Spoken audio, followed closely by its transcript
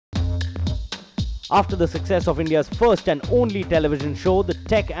After the success of India's first and only television show, the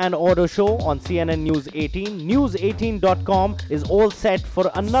Tech and Auto Show on CNN News 18, News18.com is all set for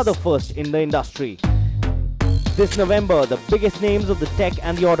another first in the industry. This November, the biggest names of the tech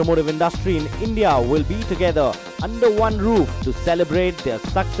and the automotive industry in India will be together under one roof to celebrate their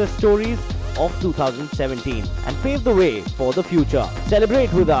success stories of 2017 and pave the way for the future.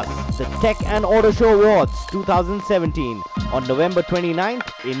 Celebrate with us the Tech and Auto Show Awards 2017 on November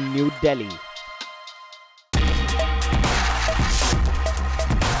 29th in New Delhi.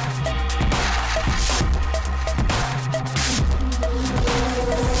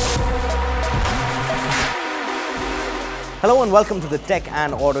 Hello and welcome to the Tech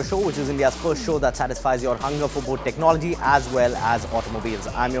and Auto Show, which is India's first show that satisfies your hunger for both technology as well as automobiles.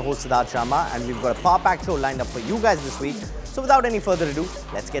 I'm your host Siddharth Sharma and we've got a power-packed show lined up for you guys this week. So without any further ado,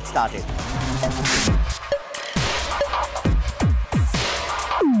 let's get started.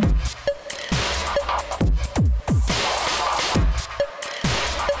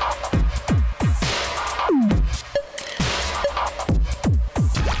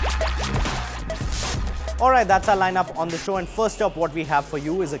 Alright, that's our lineup on the show, and first up what we have for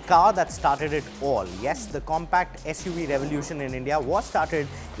you is a car that started it all. Yes, the compact SUV revolution in India was started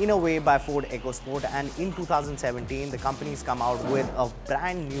in a way by Ford EcoSport, and in 2017 the company's come out with a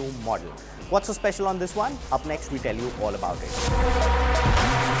brand new model. What's so special on this one? Up next we tell you all about it.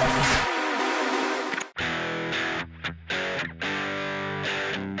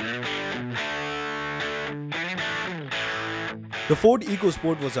 The Ford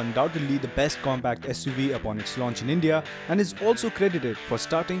EcoSport was undoubtedly the best compact SUV upon its launch in India and is also credited for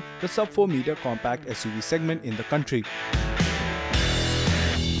starting the sub-4 meter compact SUV segment in the country.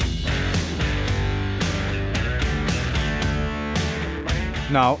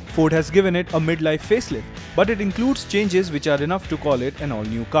 Now, Ford has given it a midlife facelift, but it includes changes which are enough to call it an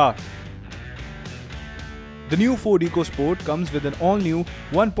all-new car. The new Ford EcoSport comes with an all-new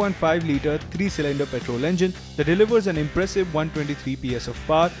 1.5-litre 3-cylinder petrol engine that delivers an impressive 123 PS of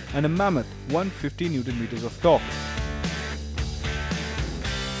power and a mammoth 150 Nm of torque.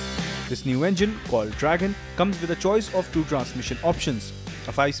 This new engine, called Dragon, comes with a choice of two transmission options,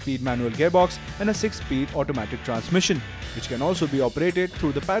 a 5-speed manual gearbox and a 6-speed automatic transmission, which can also be operated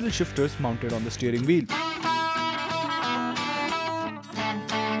through the paddle shifters mounted on the steering wheel.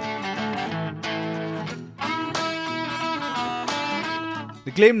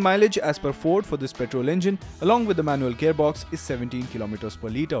 The claimed mileage as per Ford for this petrol engine along with the manual gearbox is 17 km per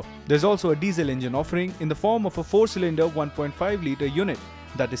litre. There's also a diesel engine offering in the form of a 4-cylinder 1.5-litre unit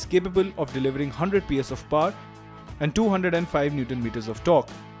that is capable of delivering 100 PS of power and 205 Nm of torque.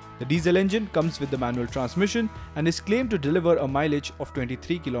 The diesel engine comes with the manual transmission and is claimed to deliver a mileage of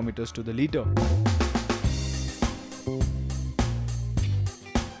 23 km to the litre.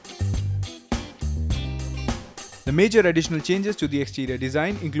 The major additional changes to the exterior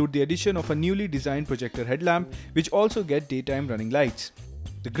design include the addition of a newly designed projector headlamp which also get daytime running lights.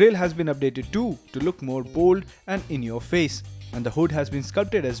 The grille has been updated too to look more bold and in your face, and the hood has been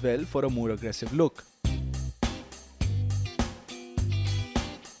sculpted as well for a more aggressive look.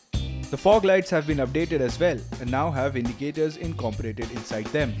 The fog lights have been updated as well and now have indicators incorporated inside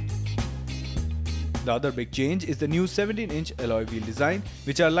them. The other big change is the new 17-inch alloy wheel design,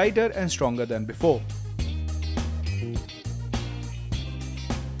 which are lighter and stronger than before.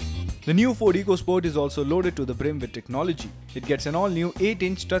 The new Ford EcoSport is also loaded to the brim with technology. It gets an all-new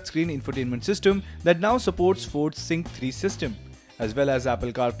 8-inch touchscreen infotainment system that now supports Ford's Sync 3 system, as well as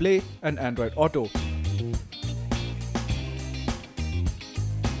Apple CarPlay and Android Auto.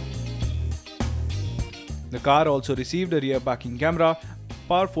 The car also received a rear parking camera,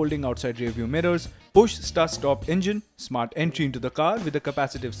 power folding outside rear-view mirrors, push start-stop engine, smart entry into the car with a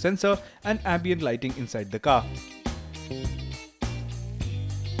capacitive sensor, and ambient lighting inside the car.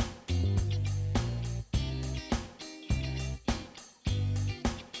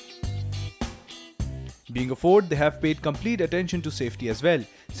 Being a Ford, they have paid complete attention to safety as well,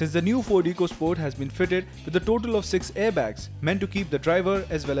 since the new Ford EcoSport has been fitted with a total of 6 airbags meant to keep the driver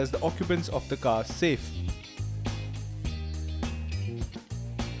as well as the occupants of the car safe.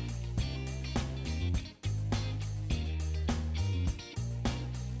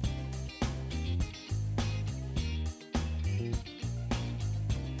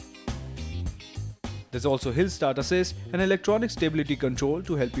 There's also hill start assist and electronic stability control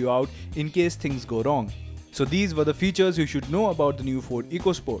to help you out in case things go wrong. So these were the features you should know about the new Ford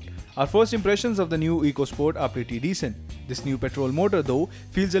EcoSport. Our first impressions of the new EcoSport are pretty decent. This new petrol motor though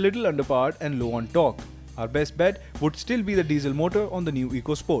feels a little underpowered and low on torque. Our best bet would still be the diesel motor on the new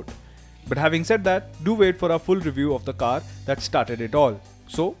EcoSport. But having said that, do wait for our full review of the car that started it all.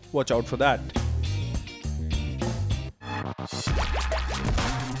 So watch out for that.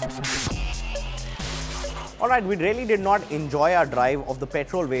 Alright, we really did not enjoy our drive of the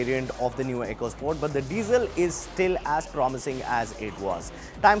petrol variant of the new EcoSport, but the diesel is still as promising as it was.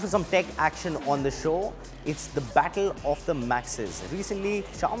 Time for some tech action on the show. It's the battle of the Maxes. Recently,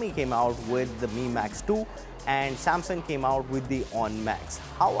 Xiaomi came out with the Mi Max 2 and Samsung came out with the On Max.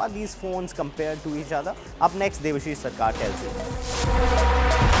 How are these phones compared to each other? Up next, Devashish Sarkar tells you.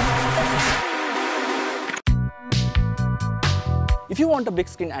 If you want a big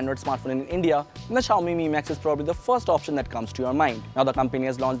screen Android smartphone in India, then the Xiaomi Mi Max is probably the first option that comes to your mind. Now the company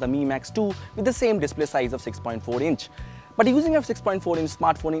has launched the Mi Max 2 with the same display size of 6.4 inch. But using a 6.4 inch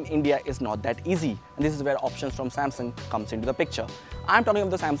smartphone in India is not that easy, and this is where options from Samsung comes into the picture. I am talking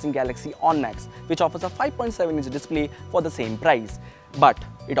of the Samsung Galaxy On Max, which offers a 5.7 inch display for the same price. But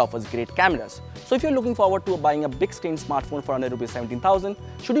it offers great cameras. So if you're looking forward to buying a big screen smartphone for under ₹17,000,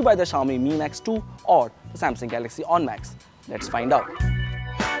 should you buy the Xiaomi Mi Max 2 or the Samsung Galaxy On Max? Let's find out.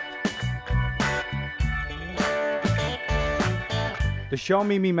 The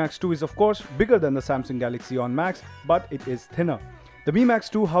Xiaomi Mi Max 2 is of course bigger than the Samsung Galaxy On Max, but it is thinner. The Mi Max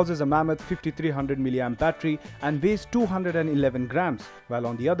 2 houses a mammoth 5300 mAh battery and weighs 211 grams, while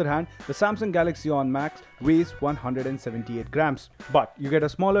on the other hand, the Samsung Galaxy On Max weighs 178 grams. But you get a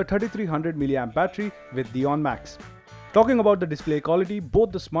smaller 3300 mAh battery with the On Max. Talking about the display quality,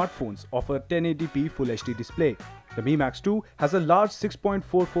 both the smartphones offer 1080p Full HD display. The Mi Max 2 has a large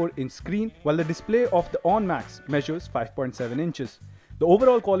 6.44 inch screen, while the display of the On Max measures 5.7 inches. The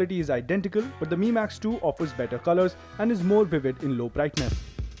overall quality is identical, but the Mi Max 2 offers better colors and is more vivid in low brightness.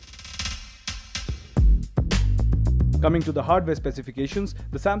 Coming to the hardware specifications,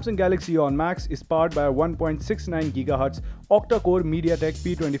 the Samsung Galaxy On Max is powered by a 1.69 GHz octa-core MediaTek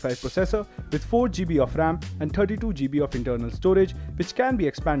P25 processor with 4 GB of RAM and 32 GB of internal storage, which can be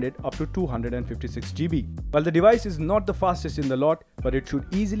expanded up to 256 GB. While the device is not the fastest in the lot, but it should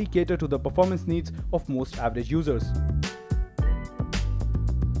easily cater to the performance needs of most average users.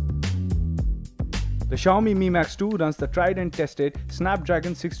 The Xiaomi Mi Max 2 runs the tried and tested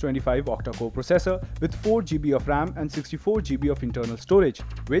Snapdragon 625 octa-core processor with 4 GB of RAM and 64 GB of internal storage,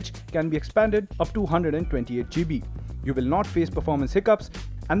 which can be expanded up to 128 GB. You will not face performance hiccups,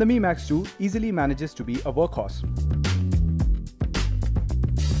 and the Mi Max 2 easily manages to be a workhorse.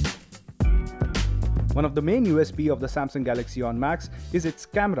 One of the main USP of the Samsung Galaxy On Max is its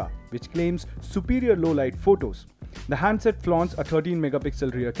camera, which claims superior low-light photos. The handset flaunts a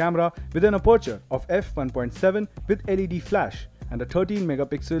 13-megapixel rear camera with an aperture of f1.7 with LED flash and a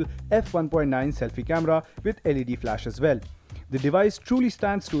 13-megapixel f1.9 selfie camera with LED flash as well. The device truly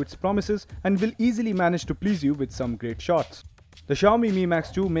stands to its promises and will easily manage to please you with some great shots. The Xiaomi Mi Max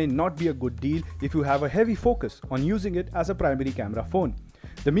 2 may not be a good deal if you have a heavy focus on using it as a primary camera phone.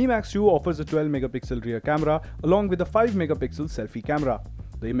 The Mi Max 2 offers a 12-megapixel rear camera along with a 5-megapixel selfie camera.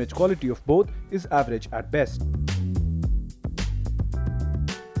 The image quality of both is average at best.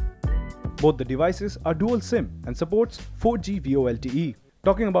 Both the devices are dual SIM and supports 4G VoLTE.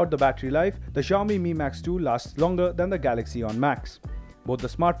 Talking about the battery life, the Xiaomi Mi Max 2 lasts longer than the Galaxy On Max. Both the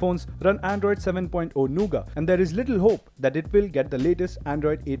smartphones run Android 7.0 Nougat, and there is little hope that it will get the latest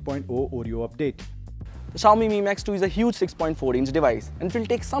Android 8.0 Oreo update. The Xiaomi Mi Max 2 is a huge 6.4 inch device and it will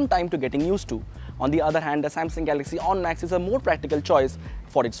take some time to getting used to. On the other hand, the Samsung Galaxy On Max is a more practical choice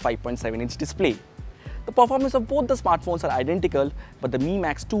for its 5.7 inch display. The performance of both the smartphones are identical, but the Mi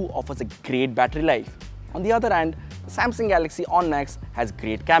Max 2 offers a great battery life. On the other hand, the Samsung Galaxy On Max has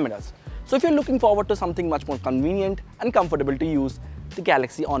great cameras. So if you're looking forward to something much more convenient and comfortable to use, the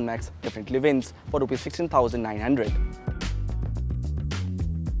Galaxy On Max definitely wins for ₹16,900.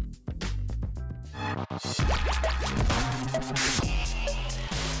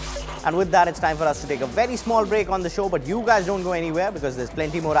 And with that, it's time for us to take a very small break on the show, but you guys don't go anywhere because there's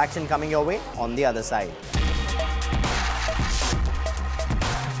plenty more action coming your way on the other side.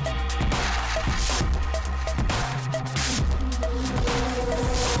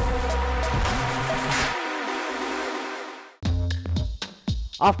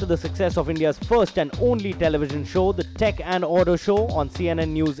 After the success of India's first and only television show, the Tech and Auto Show on CNN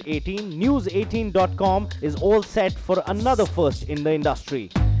News 18, News18.com is all set for another first in the industry.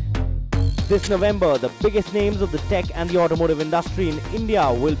 This November, the biggest names of the tech and the automotive industry in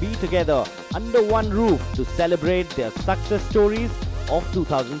India will be together under one roof to celebrate their success stories of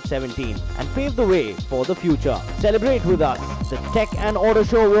 2017 and pave the way for the future. Celebrate with us the Tech and Auto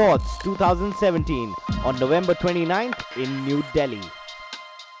Show Awards 2017 on November 29th in New Delhi.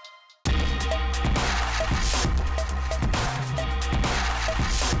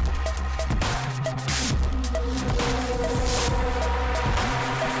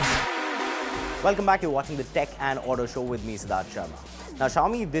 Welcome back. You're watching the Tech and Auto Show with me, Siddharth Sharma. Now,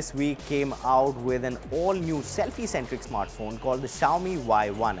 Xiaomi this week came out with an all-new selfie-centric smartphone called the Xiaomi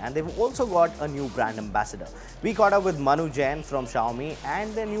Y1, and they've also got a new brand ambassador. We caught up with Manu Jain from Xiaomi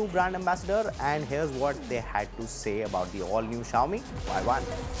and their new brand ambassador, and here's what they had to say about the all-new Xiaomi Y1.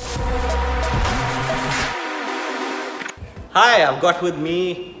 Hi, I've got with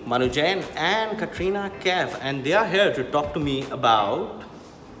me Manu Jain and Katrina Kaif, and they are here to talk to me about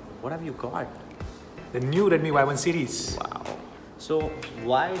what have you got? The new Redmi Y1 series. Wow. So,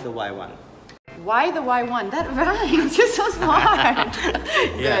 why the Y1? Why the Y1? That rhymes. You're so smart.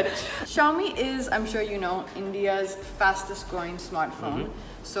 Yeah. Good. Xiaomi is, I'm sure you know, India's fastest growing smartphone.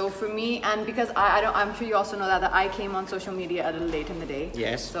 So for me, and because I'm sure you also know that I came on social media a little late in the day.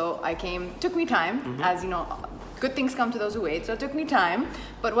 Yes. So I took me time, as you know, good things come to those who wait. So it took me time,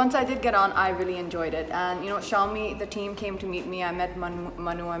 but once I did get on, I really enjoyed it. And you know, Xiaomi, the team came to meet me. I met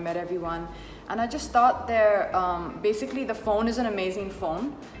Manu, I met everyone. And I just thought basically the phone is an amazing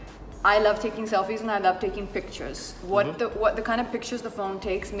phone. I love taking selfies and I love taking pictures. What the kind of pictures the phone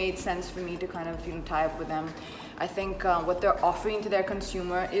takes made sense for me to kind of tie up with them. I think what they're offering to their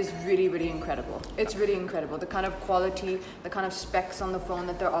consumer is really, really incredible. It's really incredible. The kind of quality, the kind of specs on the phone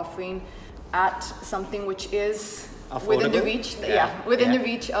that they're offering at something which is affordable? Within the reach. Within the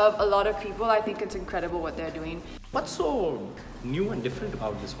reach of a lot of people. I think it's incredible what they're doing. What's so new and different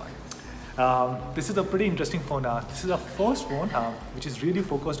about this one? This is a pretty interesting phone. This is our first phone which is really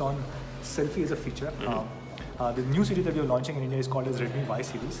focused on selfie as a feature. The new series that we are launching in India is called as Redmi Y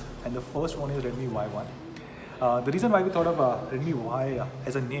series, and the first one is Redmi Y1. The reason why we thought of Redmi Y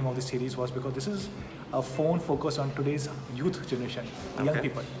as a name of the series was because this is a phone focused on today's youth generation, the young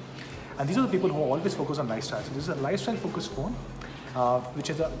people. And these are the people who always focus on lifestyle. So this is a lifestyle focused phone which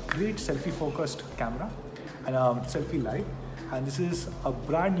has a great selfie focused camera and selfie-light. And this is a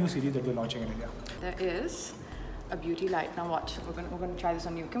brand new series that we're launching in India. There is a beauty light. Now watch, we're going to try this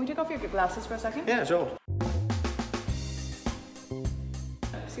on you. Can we take off your glasses for a second? Yeah, sure.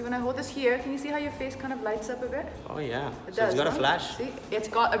 See, when I hold this here, can you see how your face kind of lights up a bit? Oh yeah, It so does, it's got a huh? flash. See, it's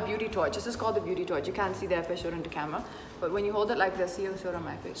got a beauty torch. This is called the beauty torch. You can't see there if I show it into camera. But when you hold it like this, you'll show it on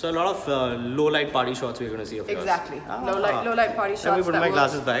my face. So a lot of low light party shots we're going to see of yours. Exactly. Low light party shots. Let me put my that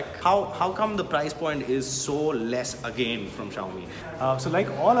glasses back. How come the price point is so less again from Xiaomi? So like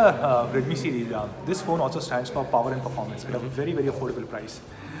all our Redmi series, this phone also stands for power and performance at a very, very affordable price.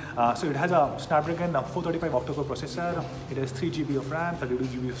 So it has a Snapdragon 435 octa-core processor, it has 3 GB of RAM, 32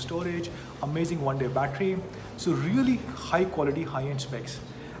 GB of storage, amazing one-day battery, so really high quality, high-end specs.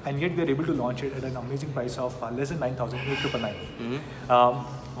 And yet we are able to launch it at an amazing price of less than 9,000, 8,999.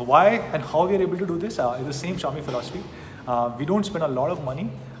 Why and how we are able to do this is the same Xiaomi philosophy. We don't spend a lot of money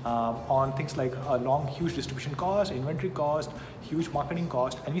on things like a long, huge distribution cost, inventory cost, huge marketing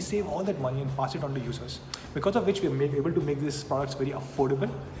cost, and we save all that money and pass it on to users. Because of which we are able to make these products very affordable.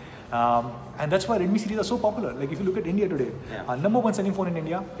 And that's why Redmi series are so popular. Like if you look at India today, number one selling phone in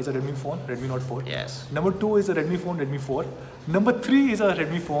India is a Redmi phone, Redmi Note 4. Yes. Number 2 is a Redmi phone, Redmi 4. Number 3 is a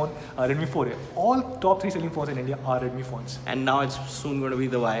Redmi phone, Redmi 4A. All top 3 selling phones in India are Redmi phones. And now it's soon going to be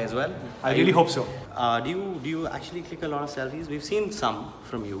the Y as well. I really hope so. Do you actually click a lot of selfies? We've seen some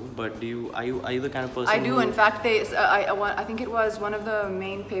from you, but are you the kind of person? I do. In fact, I think it was one of the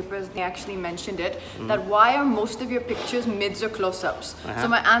main papers. They actually mentioned it that why are most of your pictures mids or close-ups? So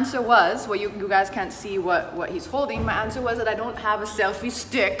my answer was, well, you guys can't see what he's holding. My answer was that I don't have a selfie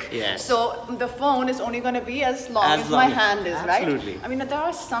stick. Yes. So the phone is only going to be as long as my hand is, absolutely. right? I mean, there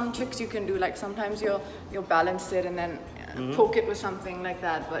are some tricks you can do. Like sometimes you'll balance it and then poke it with something like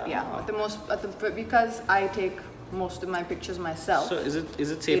that. But yeah, because I take most of my pictures myself. So is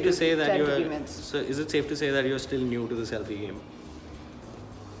it safe to say that you're still new to the selfie game?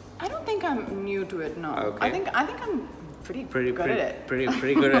 I don't think I'm new to it. No. Okay. I think I'm pretty good at it. Pretty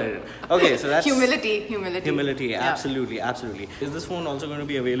good at it. Okay, so that's humility. Yeah. Absolutely. Is this phone also going to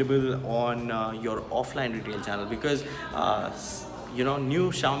be available on your offline retail channel? Because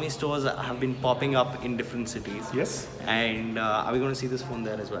new Xiaomi stores have been popping up in different cities. Yes. And are we going to see this phone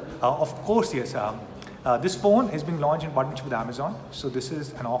there as well? Of course, yes. This phone is being launched in partnership with Amazon. So this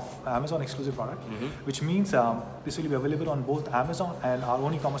is an Amazon exclusive product, which means this will be available on both Amazon and our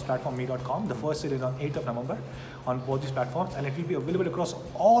own e-commerce platform, mi.com. The first sale is on 8th of November on both these platforms, and it will be available across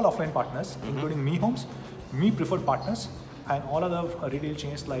all offline partners, including Mi Homes, Mi Preferred Partners, and all other retail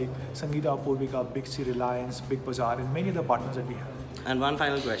chains like Sangeeta, Purvika, Big C, Reliance, Big Bazaar, and many other partners that we have. And one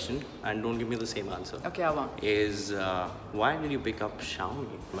final question, and don't give me the same answer. Okay, I won't. Is why did you pick up Xiaomi?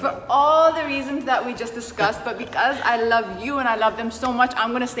 For all the reasons that we just discussed, but because I love you and I love them so much, I'm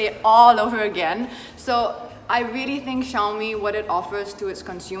going to say it all over again. So I really think Xiaomi, what it offers to its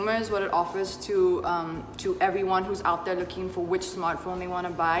consumers, what it offers to everyone who's out there looking for which smartphone they want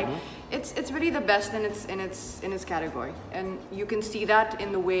to buy, it's really the best in its category. And you can see that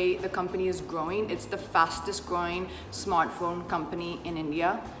in the way the company is growing. It's the fastest growing smartphone company in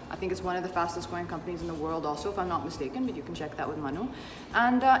India. I think it's one of the fastest growing companies in the world also, if I'm not mistaken, but you can check that with Manu.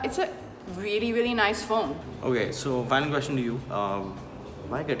 And it's a really, really nice phone. Okay, so final question to you.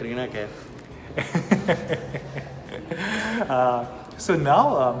 Why Katrina Kaif? So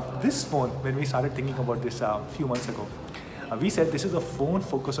now, this phone, when we started thinking about this a few months ago, we said this is a phone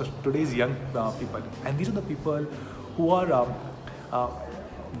focused on today's young people. And these are the people who are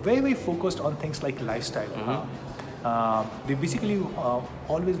very, very focused on things like lifestyle. They basically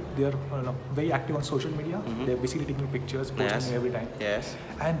they're very active on social media. They're basically taking pictures, posting every time. Yes.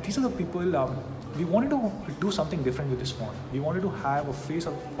 And these are the people, we wanted to do something different with this phone. We wanted to have a face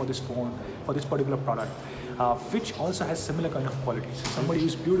for this phone, for this particular product, which also has similar kind of qualities. Somebody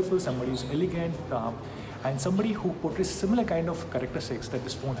who's beautiful, somebody who's elegant, and somebody who portrays similar kind of characteristics that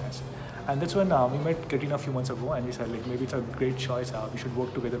this phone has. And that's when we met Katrina a few months ago, and we said, like, maybe it's a great choice. We should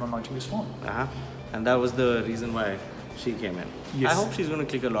work together on launching this phone. And that was the reason why she came in. Yes. I hope she's going to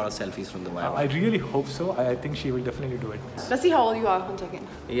click a lot of selfies from the Y1. I really hope so. I think she will definitely do it. Let's see how old you are. 1 second.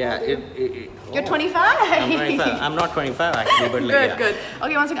 Yeah. You're 25? I'm 25. I'm not 25 actually, but like, Good, good.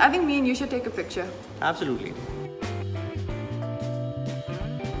 Okay, 1 second. I think me and you should take a picture. Absolutely.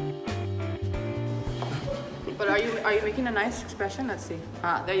 But are you making a nice expression? Let's see.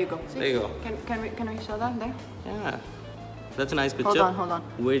 There you go. See? There you go. Can we show that there? Yeah. That's a nice picture. Hold on.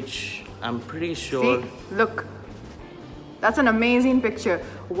 Which I'm pretty sure. See? Look. That's an amazing picture.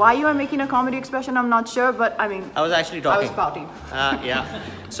 Why you are making a comedy expression, I'm not sure, but I mean... I was actually talking. I was pouting. Yeah.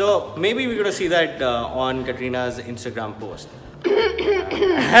 So maybe we're going to see that on Katrina's Instagram post. I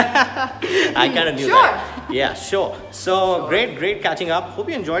kind of knew that. Yeah, sure. So great catching up. Hope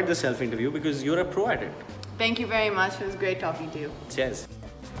you enjoyed the self interview because you're a pro at it. Thank you very much. It was great talking to you. Cheers.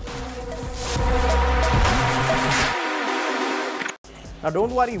 Now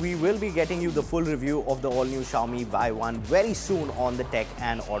don't worry, we will be getting you the full review of the all-new Xiaomi Y1 very soon on the Tech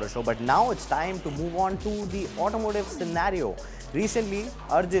and Auto Show. But now it's time to move on to the automotive scenario. Recently,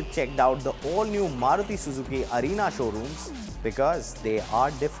 Arjit checked out the all-new Maruti Suzuki Arena showrooms because they are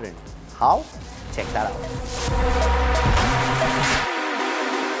different. How? Check that out.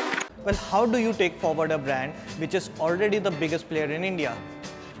 Well, how do you take forward a brand which is already the biggest player in India?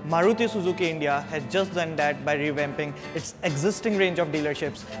 Maruti Suzuki India has just done that by revamping its existing range of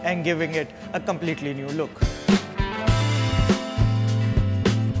dealerships and giving it a completely new look.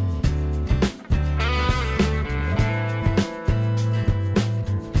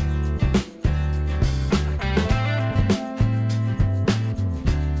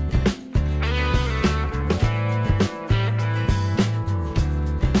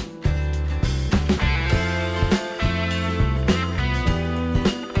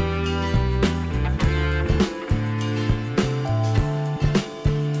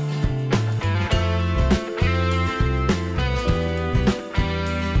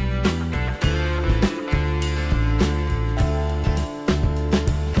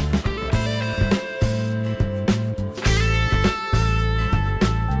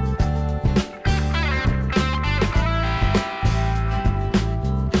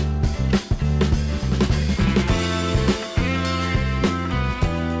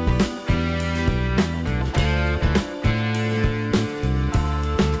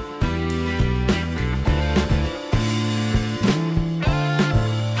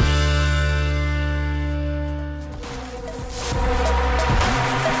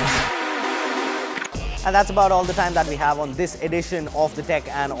 And that's about all the time that we have on this edition of the Tech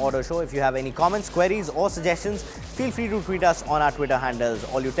and Auto Show. If you have any comments, queries or suggestions, feel free to tweet us on our Twitter handles.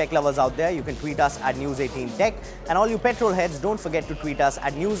 All you tech lovers out there, you can tweet us at News18Tech. And all you petrol heads, don't forget to tweet us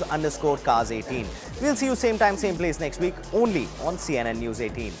at News_Cars18. We'll see you same time, same place next week, only on CNN News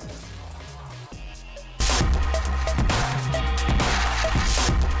 18.